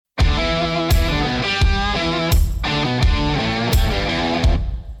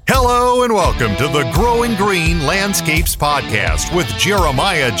welcome to the Growing Green Landscapes Podcast with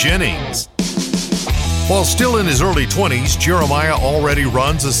Jeremiah Jennings. While still in his early 20s, Jeremiah already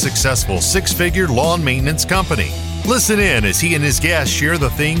runs a successful six-figure lawn maintenance company. Listen in as he and his guests share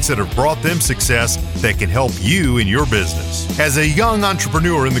the things that have brought them success that can help you in your business. As a young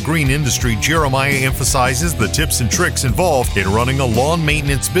entrepreneur in the green industry, Jeremiah emphasizes the tips and tricks involved in running a lawn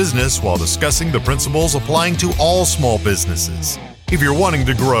maintenance business while discussing the principles applying to all small businesses. If you're wanting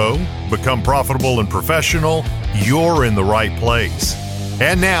to grow, become profitable and professional, you're in the right place.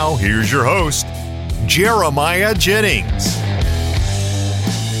 And now, here's your host, Jeremiah Jennings.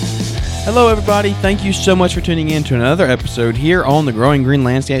 Hello, everybody. Thank you so much for tuning in to another episode here on the Growing Green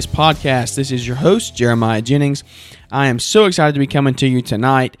Landscapes Podcast. This is your host, Jeremiah Jennings. I am so excited to be coming to you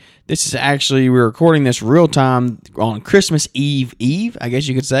tonight. This is actually, we're recording this real time on Christmas Eve, I guess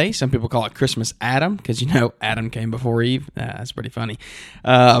you could say. Some people call it Christmas Adam, because you know Adam came before Eve. That's pretty funny.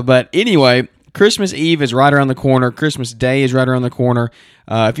 But anyway, Christmas Eve is right around the corner. Christmas Day is right around the corner.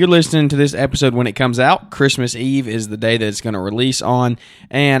 If you're listening to this episode when it comes out, Christmas Eve is the day that it's going to release on.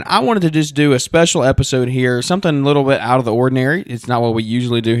 And I wanted to just do a special episode here, something a little bit out of the ordinary. It's not what we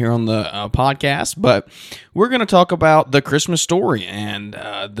usually do here on the podcast, but we're going to talk about the Christmas story and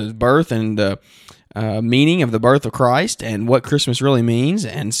the birth and the meaning of the birth of Christ and what Christmas really means.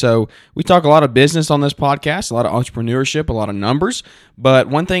 And so we talk a lot of business on this podcast, a lot of entrepreneurship, a lot of numbers. But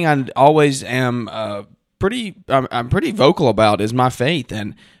one thing I always am I'm pretty vocal about is my faith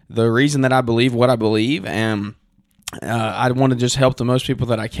and the reason that I believe what I believe. And I want to just help the most people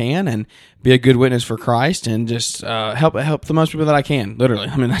that I can and be a good witness for Christ and just help the most people that I can. Literally,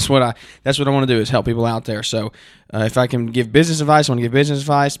 I mean that's what I want to do is help people out there. So if I can give business advice, I want to give business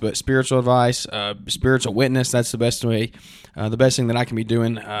advice, but spiritual advice, spiritual witness, that's the best way. The best thing that I can be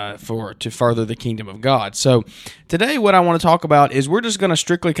doing to further the kingdom of God. So today what I want to talk about is we're just going to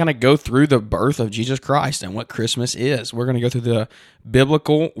strictly kind of go through the birth of Jesus Christ and what Christmas is. We're going to go through the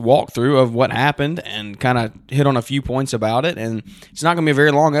biblical walkthrough of what happened and kind of hit on a few points about it. And it's not going to be a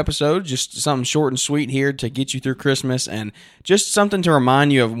very long episode, just something short and sweet here to get you through Christmas and just something to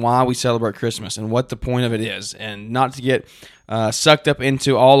remind you of why we celebrate Christmas and what the point of it is, and not to get sucked up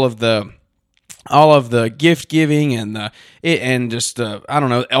into all of the gift giving and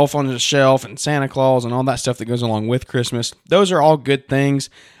elf on the shelf and Santa Claus and all that stuff that goes along with Christmas. Those are all good things.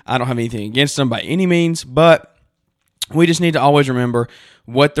 I don't have anything against them by any means, but we just need to always remember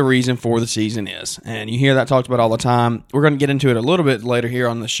what the reason for the season is. And you hear that talked about all the time. We're going to get into it a little bit later here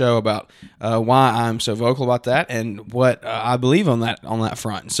on the show about why I'm so vocal about that and what I believe on that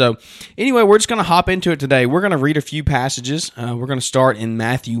front. So anyway, we're just going to hop into it today. We're going to read a few passages. We're going to start in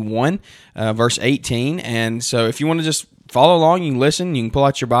Matthew 1, verse 18. And so if you want to just follow along, you can listen. You can pull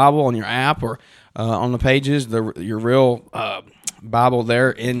out your Bible on your app or on the pages, your real Bible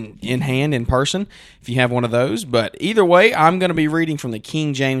there in hand, in person, if you have one of those. But either way, I'm going to be reading from the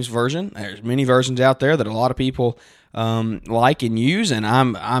King James Version. There's many versions out there that a lot of people like and use, and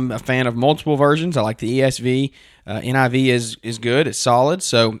I'm a fan of multiple versions. I like the ESV. NIV is good. It's solid.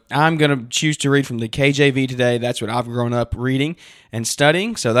 So I'm going to choose to read from the KJV today. That's what I've grown up reading and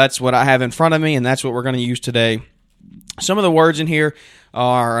studying. So that's what I have in front of me, and that's what we're going to use today. Some of the words in here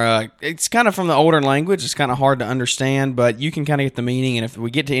are, it's kind of from the older language. It's kind of hard to understand, but you can kind of get the meaning. And if we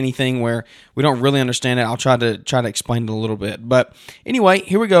get to anything where we don't really understand it, I'll try to explain it a little bit. But anyway,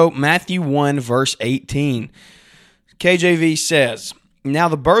 here we go. Matthew 1, verse 18. KJV says, "Now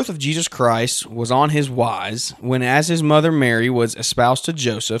the birth of Jesus Christ was on his wise, when as his mother Mary was espoused to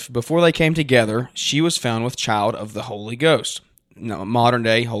Joseph, before they came together, she was found with child of the Holy Ghost." No, modern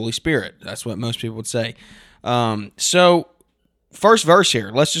day Holy Spirit. That's what most people would say. So first verse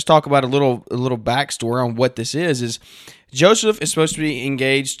here, let's just talk about a little backstory on what this is Joseph is supposed to be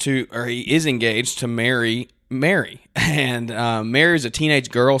engaged to, or he is engaged to marry Mary. And Mary is a teenage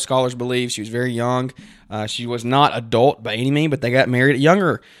girl, scholars believe. She was very young. She was not adult by any means, but they got married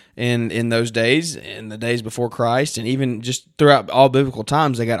younger in those days, in the days before Christ, and even just throughout all biblical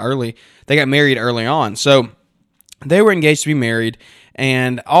times, they got married early on. So they were engaged to be married.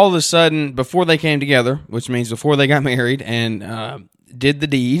 And all of a sudden, before they came together, which means before they got married and did the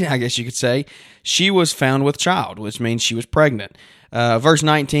deed, I guess you could say, she was found with child, which means she was pregnant. Verse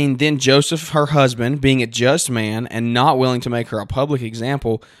 19, "Then Joseph, her husband, being a just man and not willing to make her a public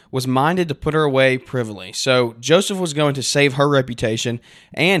example, was minded to put her away privily." So Joseph was going to save her reputation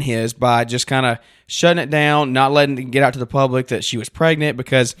and his by just kind of shutting it down, not letting it get out to the public that she was pregnant,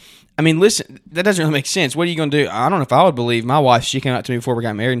 because, I mean, listen, that doesn't really make sense. What are you going to do? I don't know if I would believe my wife. She came out to me before we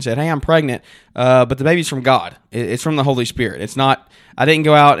got married and said, "Hey, I'm pregnant, but the baby's from God. It's from the Holy Spirit. It's not, I didn't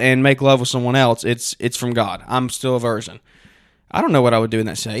go out and make love with someone else. It's from God. I'm still a virgin." I don't know what I would do in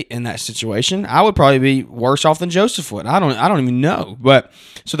that situation. I would probably be worse off than Joseph would. I don't even know. But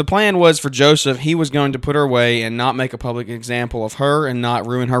so the plan was for Joseph, he was going to put her away and not make a public example of her and not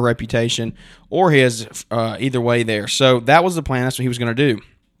ruin her reputation or his either way there. So that was the plan. That's what he was going to do.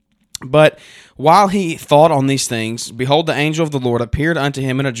 But while he thought on these things, behold, the angel of the Lord appeared unto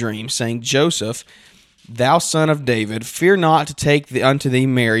him in a dream, saying, Joseph, thou son of David, fear not to take unto thee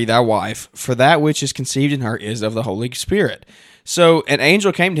Mary thy wife, for that which is conceived in her is of the Holy Spirit. So an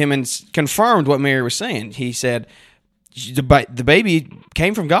angel came to him and confirmed what Mary was saying. He said, the baby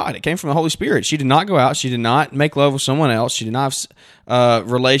came from God. It came from the Holy Spirit. She did not go out. She did not make love with someone else. She did not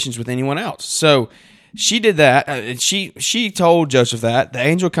have relations with anyone else. So she did that. And she told Joseph that. The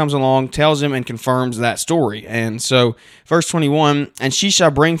angel comes along, tells him, and confirms that story. And so, verse 21, and she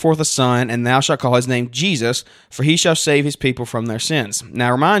shall bring forth a son, and thou shalt call his name Jesus, for he shall save his people from their sins. Now,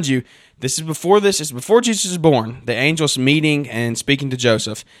 I remind you, this is before Jesus is born. The angel's meeting and speaking to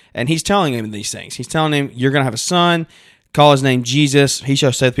Joseph, and he's telling him these things. He's telling him, you're going to have a son, call his name Jesus, he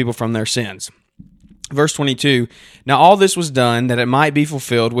shall save people from their sins. Verse 22, now all this was done that it might be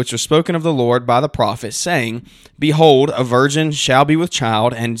fulfilled, which was spoken of the Lord by the prophet, saying, behold, a virgin shall be with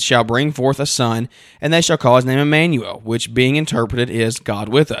child, and shall bring forth a son, and they shall call his name Emmanuel, which being interpreted is God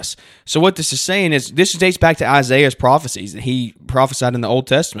with us. So what this is saying is, this dates back to Isaiah's prophecies that he prophesied in the Old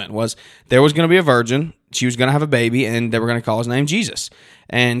Testament, was there was going to be a virgin, she was going to have a baby, and they were going to call his name Jesus.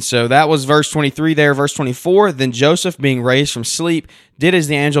 And so that was verse 23 there. Verse 24, then Joseph, being raised from sleep, did as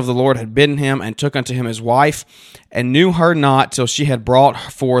the angel of the Lord had bidden him, and took unto him his wife, and knew her not till she had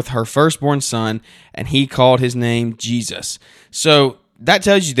brought forth her firstborn son, and he called his name Jesus. So that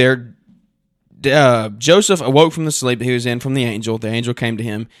tells you there, Joseph awoke from the sleep that he was in from the angel. The angel came to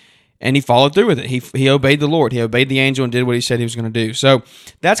him, and he followed through with it. He obeyed the Lord. He obeyed the angel and did what he said he was going to do. So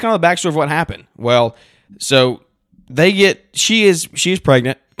that's kind of the backstory of what happened. Well, so she is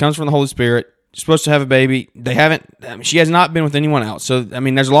pregnant, comes from the Holy Spirit, supposed to have a baby. She has not been with anyone else. So,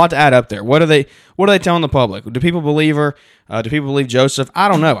 there's a lot to add up there. What are they telling the public? Do people believe her? Do people believe Joseph? I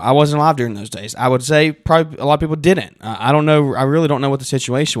don't know. I wasn't alive during those days. I would say probably a lot of people didn't. I don't know. I really don't know what the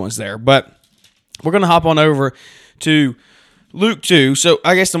situation was there. But we're going to hop on over to Luke 2. So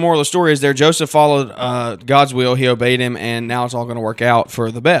I guess the moral of the story is there, Joseph followed God's will. He obeyed him, and now it's all going to work out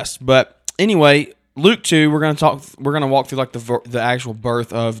for the best. But anyway, Luke 2, we're going to walk through like the actual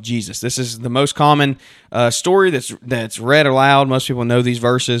birth of Jesus. This is the most common story that's read aloud. Most people know these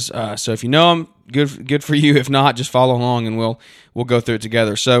verses. So if you know them, good for you. If not, just follow along and we'll go through it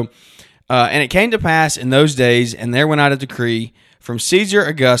together. So, and it came to pass in those days, and there went out a decree from Caesar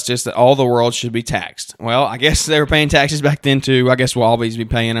Augustus that all the world should be taxed. Well, I guess they were paying taxes back then too. I guess we'll always be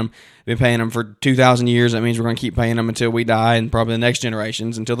paying them. Been paying them for 2,000 years. That means we're going to keep paying them until we die, and probably the next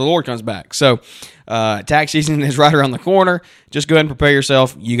generations until the Lord comes back. So, tax season is right around the corner. Just go ahead and prepare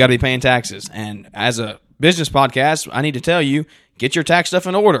yourself. You got to be paying taxes. And as a business podcast, I need to tell you, get your tax stuff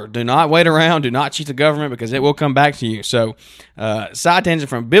in order. Do not wait around. Do not cheat the government, because it will come back to you. So, side tangent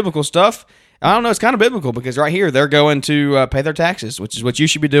from biblical stuff. I don't know. It's kind of biblical, because right here they're going to pay their taxes, which is what you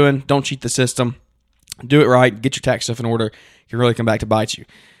should be doing. Don't cheat the system. Do it right. Get your tax stuff in order. It can really come back to bite you.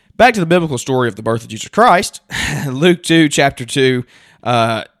 Back to the biblical story of the birth of Jesus Christ, Luke 2, chapter 2,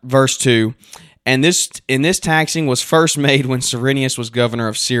 verse 2. And this taxing was first made when Cyrenius was governor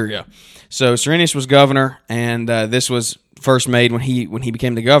of Syria. So Cyrenius was governor, and this was first made when he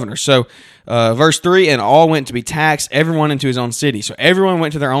became the governor. So verse 3, and all went to be taxed, everyone into his own city. So everyone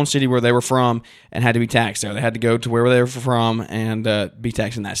went to their own city where they were from and had to be taxed there. They had to go to where they were from and be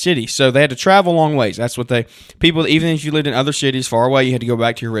taxed in that city. So they had to travel long ways. That's what people, even if you lived in other cities far away, you had to go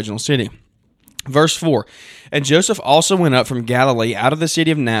back to your original city. Verse 4, and Joseph also went up from Galilee out of the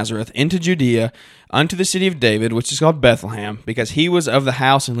city of Nazareth into Judea unto the city of David, which is called Bethlehem, because he was of the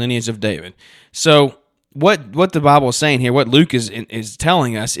house and lineage of David. So what the Bible is saying here, what Luke is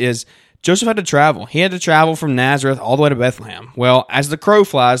telling us is Joseph had to travel. He had to travel from Nazareth all the way to Bethlehem. Well, as the crow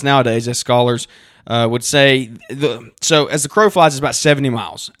flies nowadays, as scholars would say, as the crow flies, it's about 70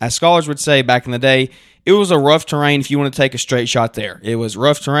 miles. As scholars would say back in the day, it was a rough terrain if you want to take a straight shot there. It was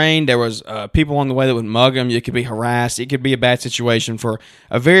rough terrain. There was people on the way that would mug them. You could be harassed. It could be a bad situation for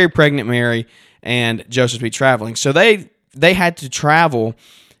a very pregnant Mary and Joseph to be traveling. So they had to travel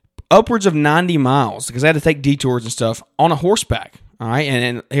upwards of 90 miles because they had to take detours and stuff on a horseback. All right,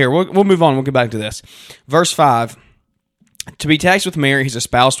 and here, we'll move on. We'll get back to this. Verse 5, to be taxed with Mary, his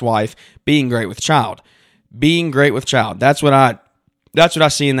espoused wife, being great with child. Being great with child. That's what I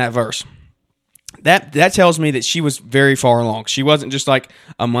see in that verse. That tells me that she was very far along. She wasn't just like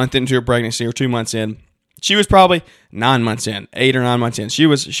a month into her pregnancy or 2 months in. She was probably 9 months in, 8 or 9 months in. She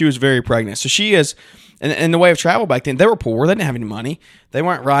was very pregnant. So she is And the way of travel back then, they were poor. They didn't have any money. They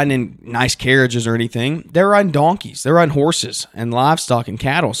weren't riding in nice carriages or anything. They were riding donkeys. They were riding horses and livestock and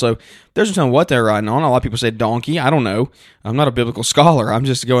cattle. So there's no telling what they were riding on. A lot of people say donkey. I don't know. I'm not a biblical scholar. I'm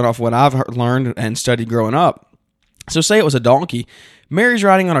just going off what I've learned and studied growing up. So say it was a donkey. Mary's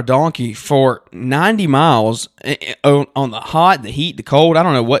riding on a donkey for 90 miles on the hot, the heat, the cold. I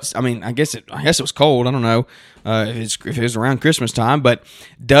don't know I guess it was cold. I don't know if it was around Christmas time, but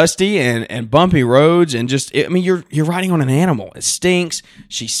dusty and bumpy roads and you're riding on an animal. It stinks.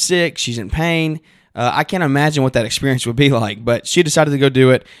 She's sick. She's in pain. I can't imagine what that experience would be like, but she decided to go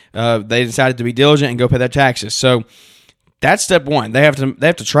do it. They decided to be diligent and go pay their taxes. So that's step one. They have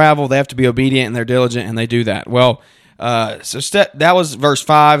to travel. They have to be obedient and they're diligent and they do that. Well, that was verse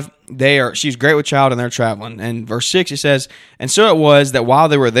 5. She's great with child and they're traveling. And verse 6, it says, and so it was that while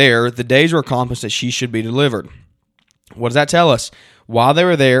they were there, the days were accomplished that she should be delivered. What does that tell us? While they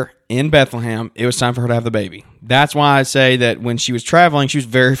were there in Bethlehem, it was time for her to have the baby. That's why I say that when she was traveling, she was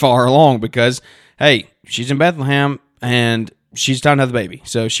very far along because, hey, she's in Bethlehem and she's time to have the baby.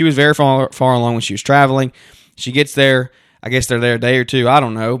 So she was very far along when she was traveling. She gets there. I guess they're there a day or two. I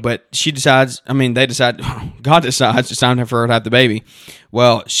don't know. But God decides it's time for her to have the baby.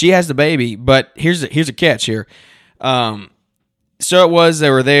 Well, she has the baby, but here's a catch here. So it was, they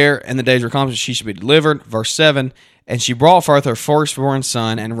were there, and the days were accomplished, she should be delivered. Verse 7, and she brought forth her firstborn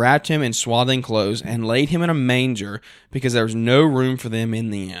son, and wrapped him in swaddling clothes, and laid him in a manger, because there was no room for them in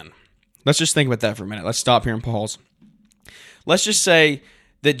the inn. Let's just think about that for a minute. Let's stop here and pause. Let's just say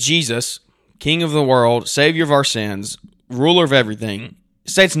that Jesus, King of the world, Savior of our sins, ruler of everything,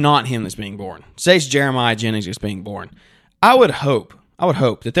 say it's not him that's being born. Say it's Jeremiah Jennings that's being born. I would hope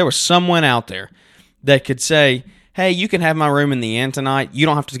that there was someone out there that could say, hey, you can have my room in the inn tonight. You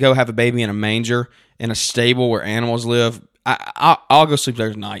don't have to go have a baby in a manger in a stable where animals live. I'll go sleep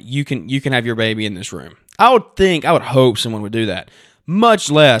there tonight. You can have your baby in this room. I would hope someone would do that. Much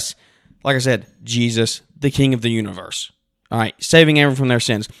less, like I said, Jesus, the King of the universe. All right, saving everyone from their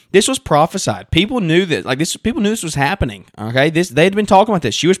sins. This was prophesied. People knew that. People knew this was happening. Okay, they had been talking about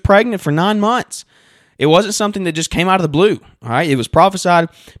this. She was pregnant for 9 months. It wasn't something that just came out of the blue. All right, it was prophesied.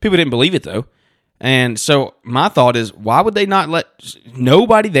 People didn't believe it though, and so my thought is, why would they not let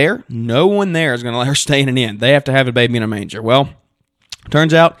nobody there? No one there is going to let her stay in an inn. They have to have a baby in a manger. Well,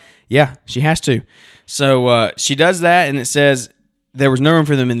 turns out, yeah, she has to. So she does that, and it says there was no room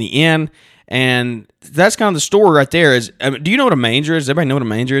for them in the inn. And that's kind of the story right there. Do you know what a manger is? Does everybody know what a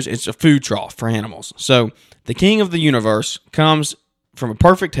manger is? It's a food trough for animals. So the King of the universe comes from a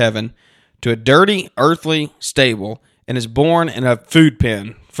perfect heaven to a dirty, earthly stable and is born in a food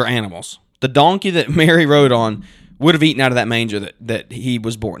pen for animals. The donkey that Mary rode on would have eaten out of that manger that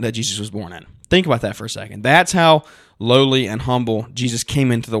Jesus was born in. Think about that for a second. That's how lowly and humble Jesus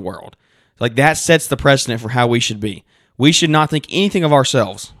came into the world. Like, that sets the precedent for how we should be. We should not think anything of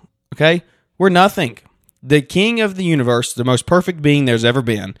ourselves. Okay? We're nothing. The King of the universe, the most perfect being there's ever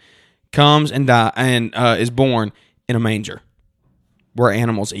been, comes and is born in a manger where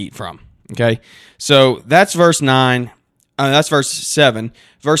animals eat from. Okay, so that's verse 9. That's verse 7.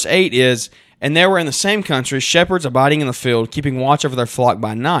 Verse 8 is, and there were in the same country shepherds abiding in the field, keeping watch over their flock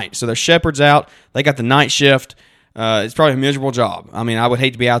by night. So there's shepherds out. They got the night shift. It's probably a miserable job. I mean, I would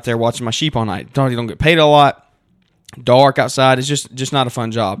hate to be out there watching my sheep all night. You don't get paid a lot. Dark outside. It's just not a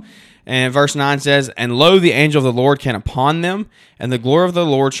fun job. And verse 9 says, and lo, the angel of the Lord came upon them, and the glory of the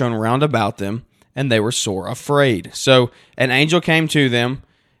Lord shone round about them, and they were sore afraid. So an angel came to them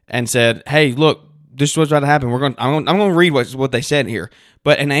and said, hey, look, this is what's about to happen. I'm going to read what they said here.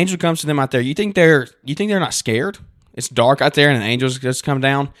 But an angel comes to them out there. You think they're not scared? It's dark out there, and an angel's just come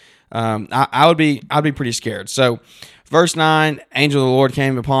down. I'd be pretty scared. So verse 9, angel of the Lord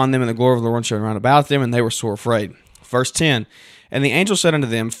came upon them, and the glory of the Lord shone round about them, and they were sore afraid. Verse 10, and the angel said unto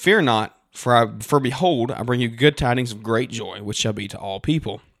them, fear not, for behold, I bring you good tidings of great joy, which shall be to all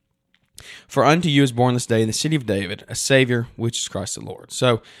people. For unto you is born this day in the city of David a Savior, which is Christ the Lord.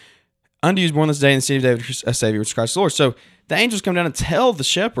 So, unto you is born this day in the city of David a Savior, which is Christ the Lord. So the angels come down and tell the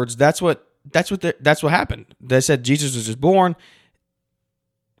shepherds that's what happened. They said Jesus was just born.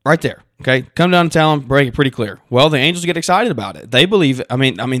 Right there. Okay, come down and tell them, break it pretty clear. Well, the angels get excited about it. They believe. I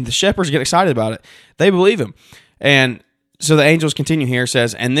mean, the shepherds get excited about it. They believe him, and so the angels continue here.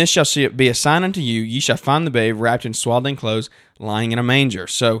 Says, and this shall be a sign unto you: ye shall find the babe wrapped in swaddling clothes, lying in a manger.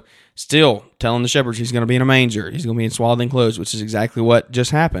 So, still telling the shepherds he's going to be in a manger. He's going to be in swaddling clothes, which is exactly what just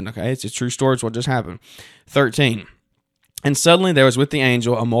happened. Okay, it's a true story. It's what just happened. 13. And suddenly there was with the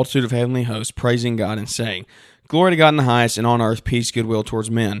angel a multitude of heavenly hosts praising God and saying, glory to God in the highest, and on earth peace, goodwill towards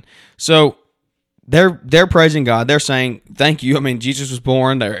men. So they're praising God. They're saying, thank you. I mean, Jesus was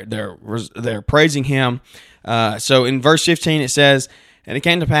born. They're praising him. So in verse 15 it says, and it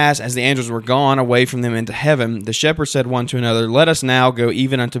came to pass, as the angels were gone away from them into heaven, the shepherds said one to another, let us now go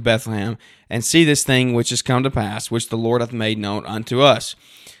even unto Bethlehem, and see this thing which is come to pass, which the Lord hath made known unto us.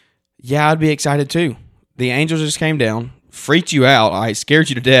 Yeah, I'd be excited too. The angels just came down, freaked you out, all right, scared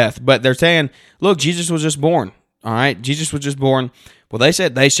you to death, but they're saying, look, Jesus was just born. All right, Jesus was just born. Well, they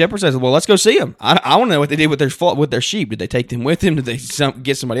shepherds said, well, let's go see him. I want to know what they did with their sheep. Did they take them with them? Did they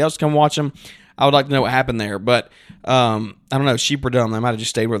get somebody else to come watch them? I would like to know what happened there, but I don't know. Sheep were dumb. They might have just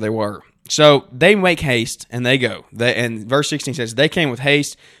stayed where they were. So they make haste, and they go. And verse 16 says, they came with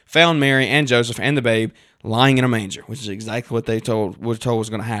haste, found Mary and Joseph and the babe lying in a manger, which is exactly what they told was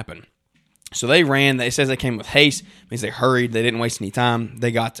going to happen. So they ran. It says they came with haste. It means they hurried. They didn't waste any time.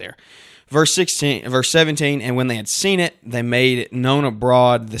 They got there. Verse 17, and when they had seen it, they made it known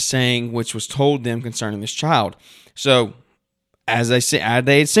abroad the saying which was told them concerning this child. So as they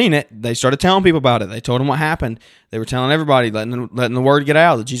had seen it, they started telling people about it. They told them what happened. They were telling everybody, letting the word get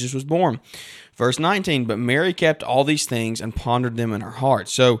out that Jesus was born. Verse 19, but Mary kept all these things and pondered them in her heart.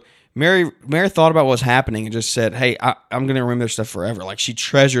 So Mary thought about what was happening and just said, hey, I'm going to remember this stuff forever. Like, she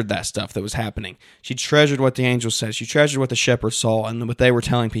treasured that stuff that was happening. She treasured what the angel said. She treasured what the shepherds saw and what they were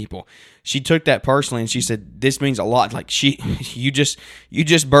telling people. She took that personally and she said, this means a lot. Like, you just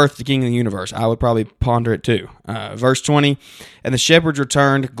birthed the King of the universe. I would probably ponder it too. Verse 20, and the shepherds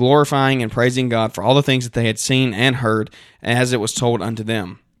returned, glorifying and praising God for all the things that they had seen and heard, as it was told unto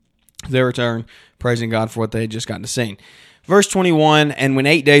them. They returned, praising God for what they had just gotten to see. Verse 21, and when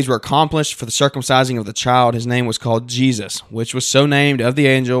 8 days were accomplished for the circumcising of the child, his name was called Jesus, which was so named of the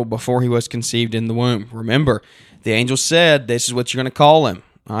angel before he was conceived in the womb. Remember, the angel said, this is what you're going to call him.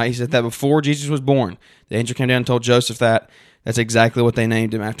 All right, he said that before Jesus was born. The angel came down and told Joseph that. That's exactly what they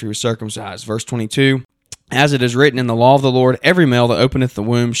named him after he was circumcised. Verse 22, as it is written in the law of the Lord, every male that openeth the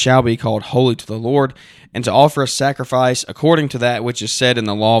womb shall be called holy to the Lord, and to offer a sacrifice according to that which is said in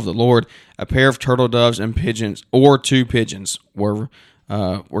the law of the Lord, a pair of turtle doves and pigeons, or 2 pigeons were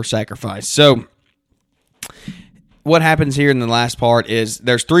sacrificed. So what happens here in the last part is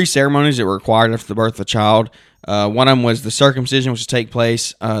there's 3 ceremonies that were required after the birth of the child. One of them was the circumcision, which would take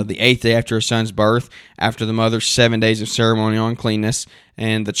place the 8th day after a son's birth, after the mother's 7 days of ceremonial uncleanness,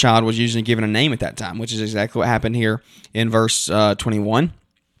 and the child was usually given a name at that time, which is exactly what happened here in verse 21.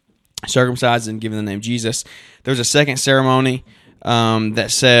 Circumcised and given the name Jesus. There was a second ceremony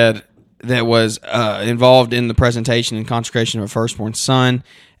that was involved in the presentation and consecration of a firstborn son.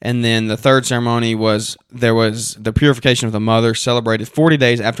 And then the third ceremony was the purification of the mother, celebrated 40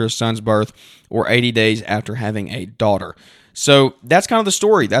 days after a son's birth or 80 days after having a daughter. So that's kind of the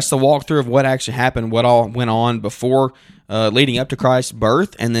story. That's the walkthrough of what actually happened, what all went on before leading up to Christ's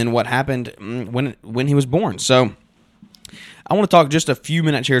birth, and then what happened when he was born. So I want to talk just a few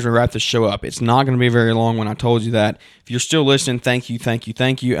minutes here as we wrap this show up. It's not going to be very long when I told you that. If you're still listening, thank you.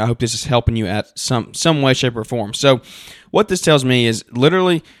 I hope this is helping you at some way, shape, or form. So what this tells me is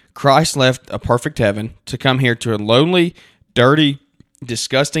literally Christ left a perfect heaven to come here to a lonely, dirty,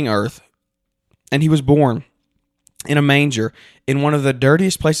 disgusting earth, and he was born in a manger in one of the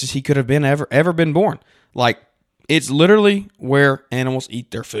dirtiest places he could have been ever been born. Like, it's literally where animals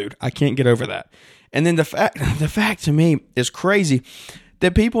eat their food. I can't get over that. And then the fact to me is crazy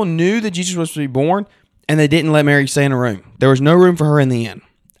that people knew that Jesus was to be born and they didn't let Mary stay in a room. There was no room for her in the inn.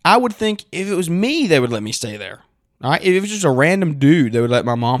 I would think if it was me, they would let me stay there. All right? If it was just a random dude, they would let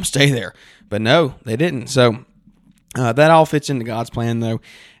my mom stay there. But no, they didn't. So that all fits into God's plan, though.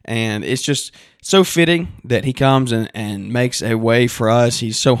 And it's just so fitting that he comes and makes a way for us.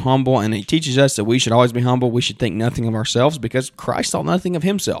 He's so humble, and he teaches us that we should always be humble. We should think nothing of ourselves because Christ thought nothing of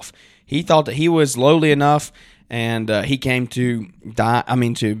himself. He thought that he was lowly enough, and he came to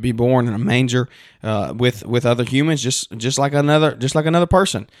to be born in a manger with other humans, just like another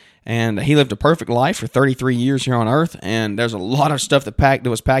person. And he lived a perfect life for 33 years here on earth. And there's a lot of stuff that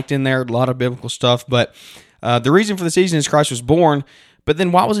was packed in there, a lot of biblical stuff. But the reason for the season is Christ was born. But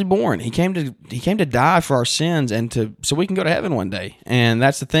then why was he born? He came to die for our sins and so we can go to heaven one day. And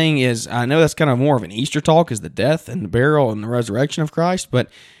that's the thing is, I know that's kind of more of an Easter talk, is the death and the burial and the resurrection of Christ, but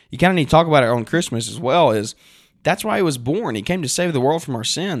you kind of need to talk about it on Christmas as well. Is that's why he was born. He came to save the world from our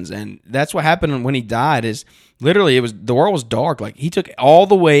sins, and that's what happened when he died. Is literally the world was dark. Like, he took all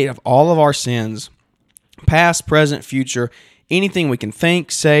the weight of all of our sins, past, present, future. Anything we can think,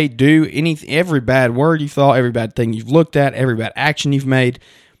 say, do, every bad word you've thought, every bad thing you've looked at, every bad action you've made,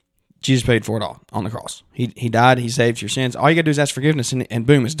 Jesus paid for it all on the cross. He died, he saved your sins. All you got to do is ask forgiveness, and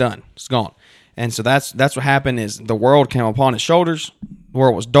boom, it's done. It's gone. And so that's what happened is the world came upon his shoulders. The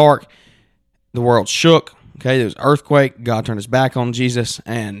world was dark. the world shook. Okay, there was an earthquake. God turned his back on Jesus,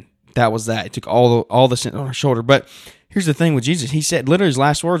 and that was that. He took all the sin on his shoulder. But here's the thing with Jesus. He said, literally his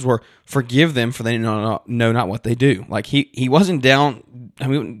last words were, forgive them, for they know not what they do. Like, he wasn't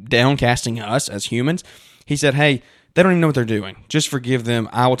downcasting us as humans. He said, hey, they don't even know what they're doing. Just forgive them.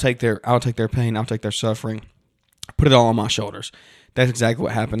 I will take their pain. I'll take their suffering. Put it all on my shoulders. That's exactly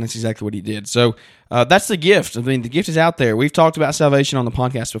what happened. That's exactly what he did. So that's the gift. I mean, the gift is out there. We've talked about salvation on the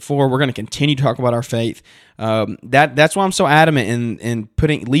podcast before. We're going to continue to talk about our faith. That's why I'm so adamant in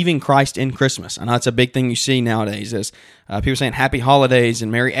leaving Christ in Christmas. I know it's a big thing you see nowadays is people saying Happy Holidays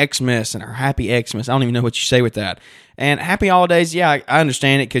and Merry Xmas and or Happy Xmas. I don't even know what you say with that. And Happy Holidays, yeah, I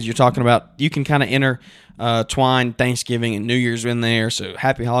understand it because you're talking about, you can kind of intertwine Thanksgiving and New Year's in there. So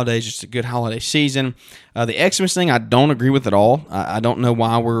Happy Holidays, just a good holiday season. The Xmas thing, I don't agree with at all. I don't know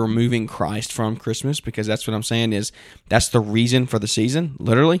why we're removing Christ from Christmas, because that's what I'm saying is that's the reason for the season.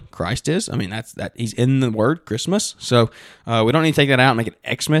 Literally, Christ is. I mean, that's he's in the word Christmas. So we don't need to take that out and make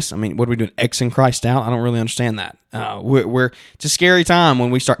it Xmas. I mean, what are we doing? Xing Christ out? I don't really understand that. It's a scary time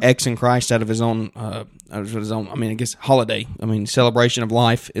when we start Xing Christ out of his own. I mean, I guess holiday. I mean, celebration of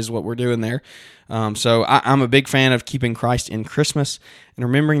life is what we're doing there. So I'm a big fan of keeping Christ in Christmas and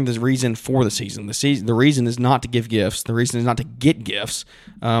remembering the reason for the season. The reason is not to give gifts. The reason is not to get gifts.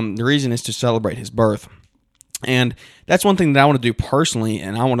 The reason is to celebrate his birth. And that's one thing that I want to do personally,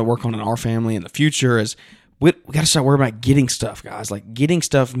 and I want to work on in our family in the future is we got to start worrying about getting stuff, guys. Like, getting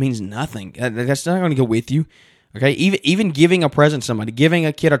stuff means nothing. That's not going to go with you. Okay, even giving a present to somebody, giving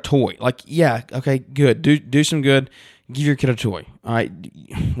a kid a toy. Like, yeah, okay, good. Do some good. Give your kid a toy. All right,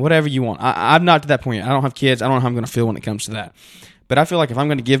 whatever you want. I'm not to that point yet. I don't have kids. I don't know how I'm going to feel when it comes to that. But I feel like if I'm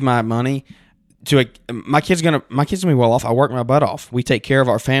going to give my money to my kid's gonna be well off. I work my butt off. We take care of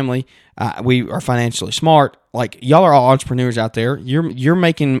our family. We are financially smart. Like, y'all are all entrepreneurs out there. You're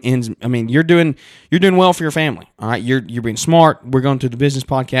making ends. I mean, you're doing well for your family. All right, you're being smart. We're going through the business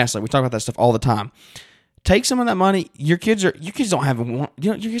podcast. Like, we talk about that stuff all the time. Take some of that money. Your kids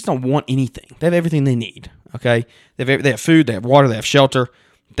don't want anything. They have everything they need. Okay, they have food, they have water, they have shelter,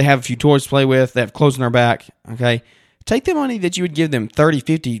 they have a few toys to play with, they have clothes on their back. Okay, take the money that you would give them, $30,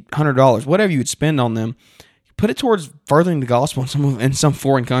 $50, $100, whatever you would spend on them, put it towards furthering the gospel in some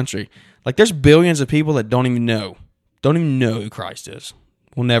foreign country. Like, there's billions of people that don't even know who Christ is.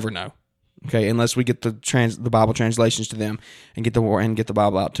 We'll never know. Okay, unless we get the Bible translations to them and get the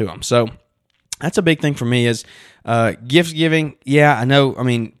Bible out to them. So that's a big thing for me is gift giving. Yeah, I know. I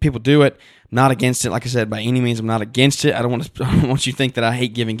mean, people do it. Not against it. Like I said, by any means, I'm not against it. I don't want you to think that I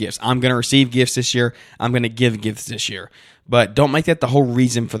hate giving gifts. I'm going to receive gifts this year. I'm going to give gifts this year. But don't make that the whole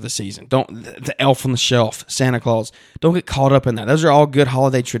reason for the season. The elf on the shelf, Santa Claus. Don't get caught up in that. Those are all good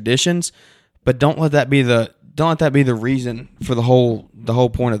holiday traditions, but don't let that be the reason for the whole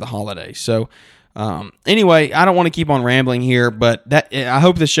point of the holiday. So anyway, I don't want to keep on rambling here, but I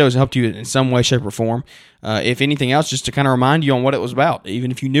hope this show has helped you in some way, shape, or form. If anything else, just to kind of remind you on what it was about.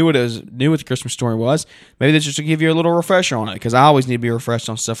 Even if you knew what the Christmas story was, maybe that's just to give you a little refresher on it, because I always need to be refreshed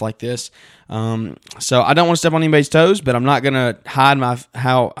on stuff like this. So I don't want to step on anybody's toes, but I'm not going to hide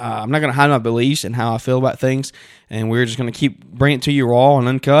my beliefs and how I feel about things. And we're just going to keep bringing it to you raw and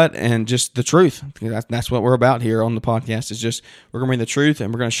uncut and just the truth. That's what we're about here on the podcast. Is just we're going to bring the truth,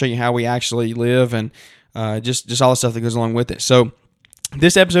 and we're going to show you how we actually live, and just all the stuff that goes along with it. So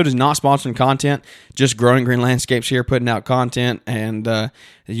this episode is not sponsoring content, just Growing Green Landscapes here putting out content, and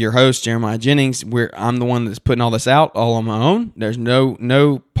your host, Jeremiah Jennings. I'm the one that's putting all this out all on my own. There's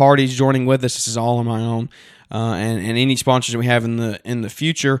no parties joining with us. This is all on my own, and any sponsors we have in the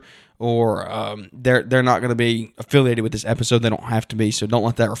future, or they're not going to be affiliated with this episode. They don't have to be, so don't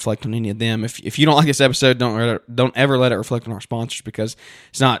let that reflect on any of them. If you don't like this episode, don't ever let it reflect on our sponsors, because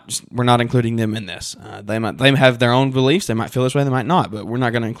we're not including them in this. They have their own beliefs. They might feel this way, they might not, but we're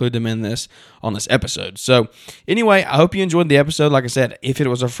not going to include them in this on this episode. So anyway, I hope you enjoyed the episode. Like I said, if it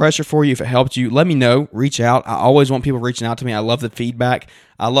was a refresher for you, if it helped you, let me know. Reach out. I always want people reaching out to me. I love the feedback.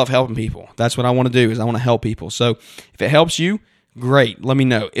 I love helping people. That's what I want to do, is I want to help people. So if it helps you, great. Let me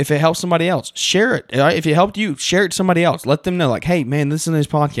know. If it helps somebody else, share it. If it helped you, share it to somebody else. Let them know, like, hey, man, listen to this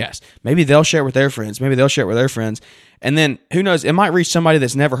podcast. Maybe they'll share it with their friends. Maybe they'll share it with their friends. And then, who knows, it might reach somebody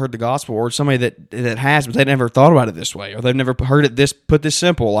that's never heard the gospel, or somebody that has, but they never thought about it this way, or they've never heard it put this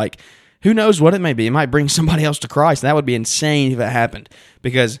simple. Like, who knows what it may be. It might bring somebody else to Christ. That would be insane if it happened,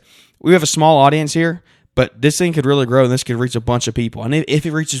 because we have a small audience here, but this thing could really grow, and this could reach a bunch of people. And if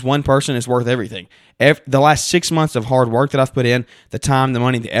it reaches one person, it's worth everything. The last 6 months of hard work that I've put in, the time, the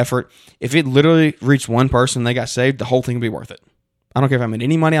money, the effort, if it literally reached one person and they got saved, the whole thing would be worth it. I don't care if I made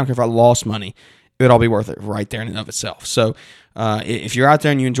any money. I don't care if I lost money. it would all be worth it right there in and of itself. So if you're out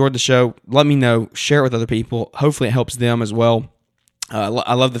there and you enjoyed the show, let me know. Share it with other people. Hopefully it helps them as well. I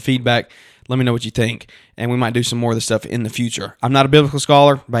love the feedback. Let me know what you think, and we might do some more of this stuff in the future. I'm not a biblical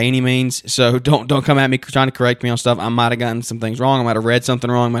scholar by any means, so don't come at me trying to correct me on stuff. I might have gotten some things wrong. I might have read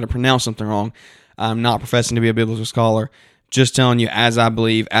something wrong. I might have pronounced something wrong. I'm not professing to be a biblical scholar. Just telling you as I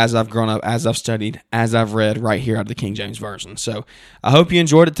believe, as I've grown up, as I've studied, as I've read right here out of the King James Version. So I hope you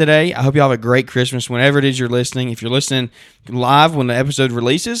enjoyed it today. I hope you have a great Christmas whenever it is you're listening. If you're listening live when the episode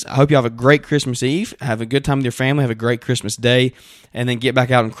releases, I hope you have a great Christmas Eve. Have a good time with your family. Have a great Christmas Day. And then get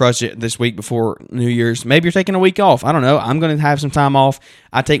back out and crush it this week before New Year's. Maybe you're taking a week off. I don't know. I'm going to have some time off.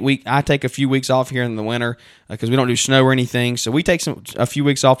 I take a few weeks off here in the winter because we don't do snow or anything. So we take a few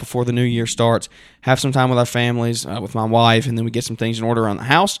weeks off before the new year starts. Have some time with our families, with my wife, and then we get some things in order around the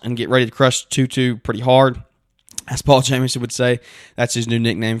house and get ready to crush 2-2 pretty hard. As Paul Jamison would say, that's his new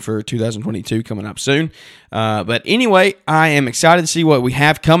nickname for 2022 coming up soon. But anyway, I am excited to see what we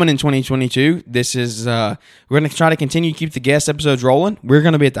have coming in 2022. This is we're going to try to continue to keep the guest episodes rolling. We're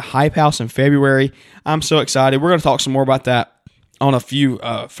going to be at the Hype House in February. I'm so excited. We're going to talk some more about that on a few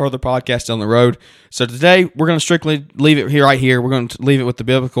further podcasts down the road. So today, we're going to strictly leave it here, right here. We're going to leave it with the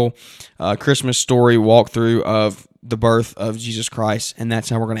biblical Christmas story walkthrough of the birth of Jesus Christ, and that's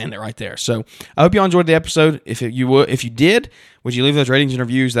how we're going to end it right there. So I hope you all enjoyed the episode. If you did, would you leave those ratings and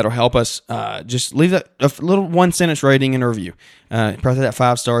reviews? That'll help us. Just leave a little 1-sentence rating and a review. Press that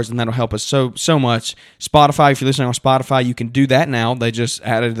 5 stars, and that'll help us so much. Spotify, if you're listening on Spotify, you can do that now. They just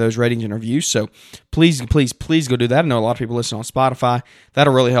added those ratings and reviews. So please go do that. I know a lot of people listen on Spotify.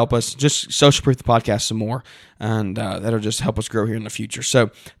 That'll really help us. Just social proof the podcast some more, and that'll just help us grow here in the future. So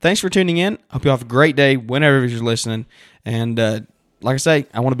thanks for tuning in. Hope you have a great day whenever you're listening. And like I say,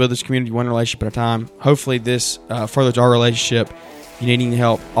 I want to build this community one relationship at a time. Hopefully this furthers our relationship. If you need any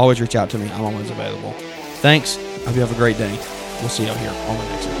help, always reach out to me. I'm always available. Thanks. Hope you have a great day. We'll see you out here on the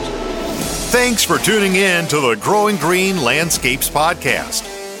next episode. Thanks for tuning in to the Growing Green Landscapes podcast.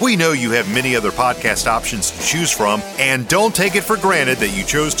 We know you have many other podcast options to choose from, and don't take it for granted that you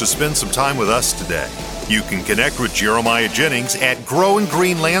chose to spend some time with us today. You can connect with Jeremiah Jennings at Growing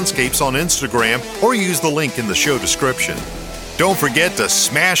Green Landscapes on Instagram or use the link in the show description. Don't forget to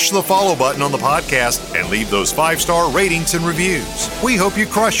smash the follow button on the podcast and leave those 5-star ratings and reviews. We hope you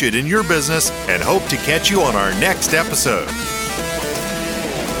crush it in your business and hope to catch you on our next episode.